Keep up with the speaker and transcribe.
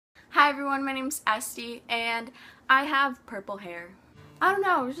Hi everyone, my name's Esty and I have purple hair. I don't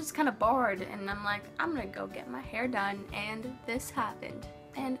know, I was just kind of bored and I'm like, I'm gonna go get my hair done, and this happened.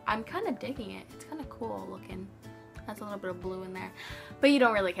 And I'm kind of digging it. It's kind of cool looking. Has a little bit of blue in there, but you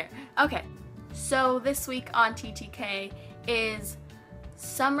don't really care. Okay, so this week on TTK is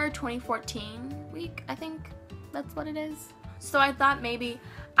summer 2014 week, I think that's what it is. So I thought maybe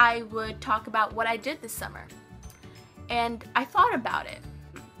I would talk about what I did this summer. And I thought about it.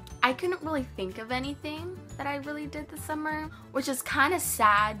 I couldn't really think of anything that I really did this summer, which is kind of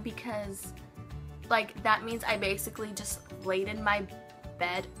sad because like that means I basically just laid in my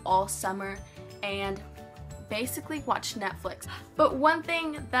bed all summer and basically watched Netflix. But one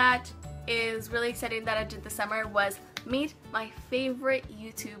thing that is really exciting that I did this summer was meet my favorite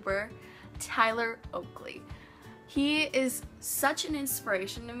YouTuber, Tyler Oakley. He is such an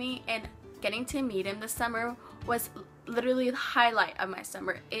inspiration to me, and getting to meet him this summer was literally the highlight of my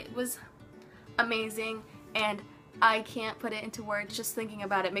summer. It was amazing and I can't put it into words. Just thinking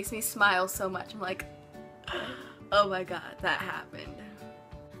about it makes me smile so much. I'm like, oh my god, that happened.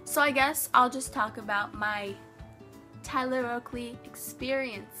 So I guess I'll just talk about my Tyler Oakley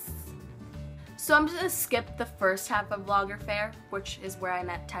experience. So I'm just gonna skip the first half of Vlogger Fair, which is where I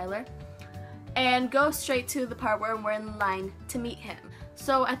met Tyler, and go straight to the part where we're in line to meet him.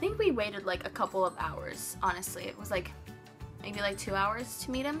 So I think we waited like a couple of hours, honestly. It was like maybe like 2 hours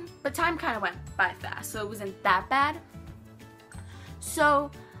to meet him, but time kind of went by fast, so it wasn't that bad. So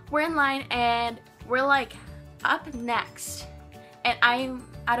we're in line and we're like up next, and I'm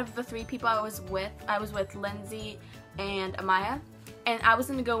out of the 3 people I was with Lindsay and Amaya, and I was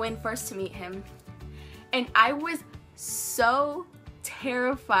gonna go in first to meet him, and I was so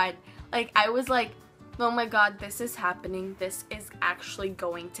terrified. Like I was like, oh my god, this is happening. This is actually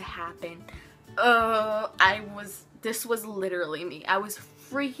going to happen. This was literally me. I was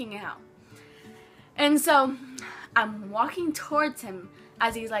freaking out. And so I'm walking towards him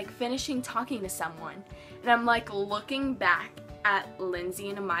as he's like finishing talking to someone. And I'm like looking back at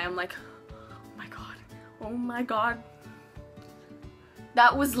Lindsay and Amaya. I'm like, oh my god, oh my god.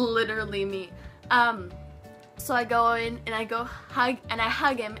 That was literally me. So I go in and I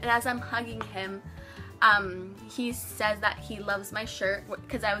hug him, and as I'm hugging him, he says that he loves my shirt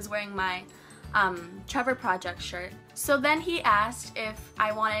because I was wearing my Trevor Project shirt. So then he asked if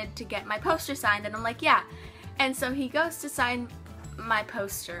I wanted to get my poster signed, and I'm like, yeah. And so he goes to sign my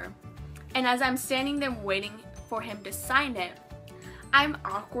poster, and as I'm standing there waiting for him to sign it, I'm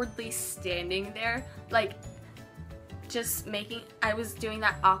awkwardly standing there, like I was doing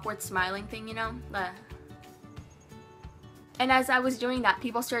that awkward smiling thing, you know? And as I was doing that,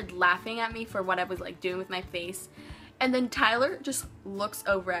 people started laughing at me for what I was like doing with my face. And then Tyler just looks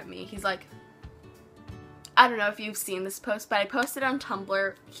over at me. He's like, I don't know if you've seen this post, but I posted on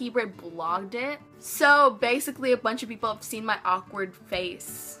Tumblr. He reblogged it. So basically a bunch of people have seen my awkward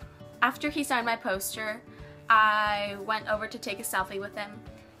face. After he signed my poster, I went over to take a selfie with him.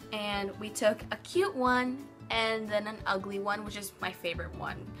 And we took a cute one and then an ugly one, which is my favorite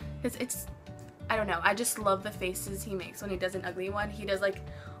one. Because it's, I don't know, I just love the faces he makes when he does an ugly one. He does like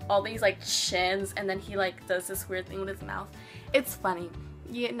all these like chins, and then he like does this weird thing with his mouth. It's funny.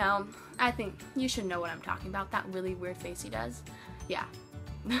 You know, I think you should know what I'm talking about. That really weird face he does. Yeah.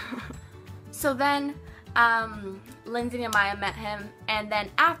 So then Lindsay and Maya met him, and then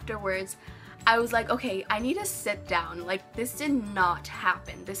afterwards I was like, okay, I need to sit down. Like, this did not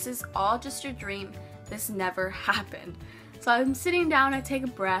happen. This is all just a dream. This never happened. So I'm sitting down, I take a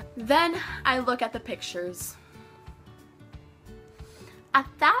breath, then I look at the pictures. At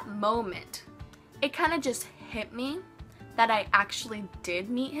that moment, it kind of just hit me that I actually did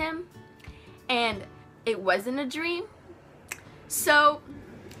meet him, and it wasn't a dream. So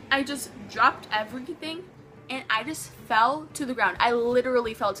I just dropped everything and I just fell to the ground. I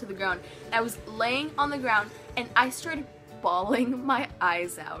literally fell to the ground. I was laying on the ground and I started bawling my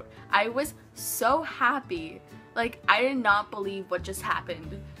eyes out. I was so happy. Like, I did not believe what just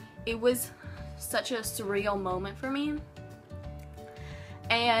happened. It was such a surreal moment for me.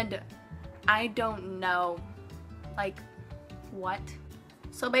 And I don't know, like, what?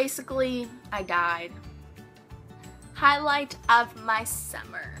 So basically, I died. Highlight of my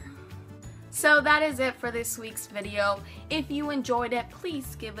summer. So that is it for this week's video. If you enjoyed it,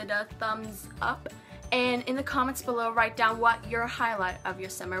 please give it a thumbs up. And in the comments below, write down what your highlight of your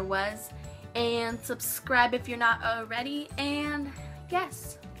summer was. And subscribe if you're not already. And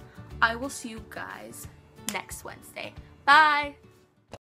yes, I will see you guys next Wednesday. Bye!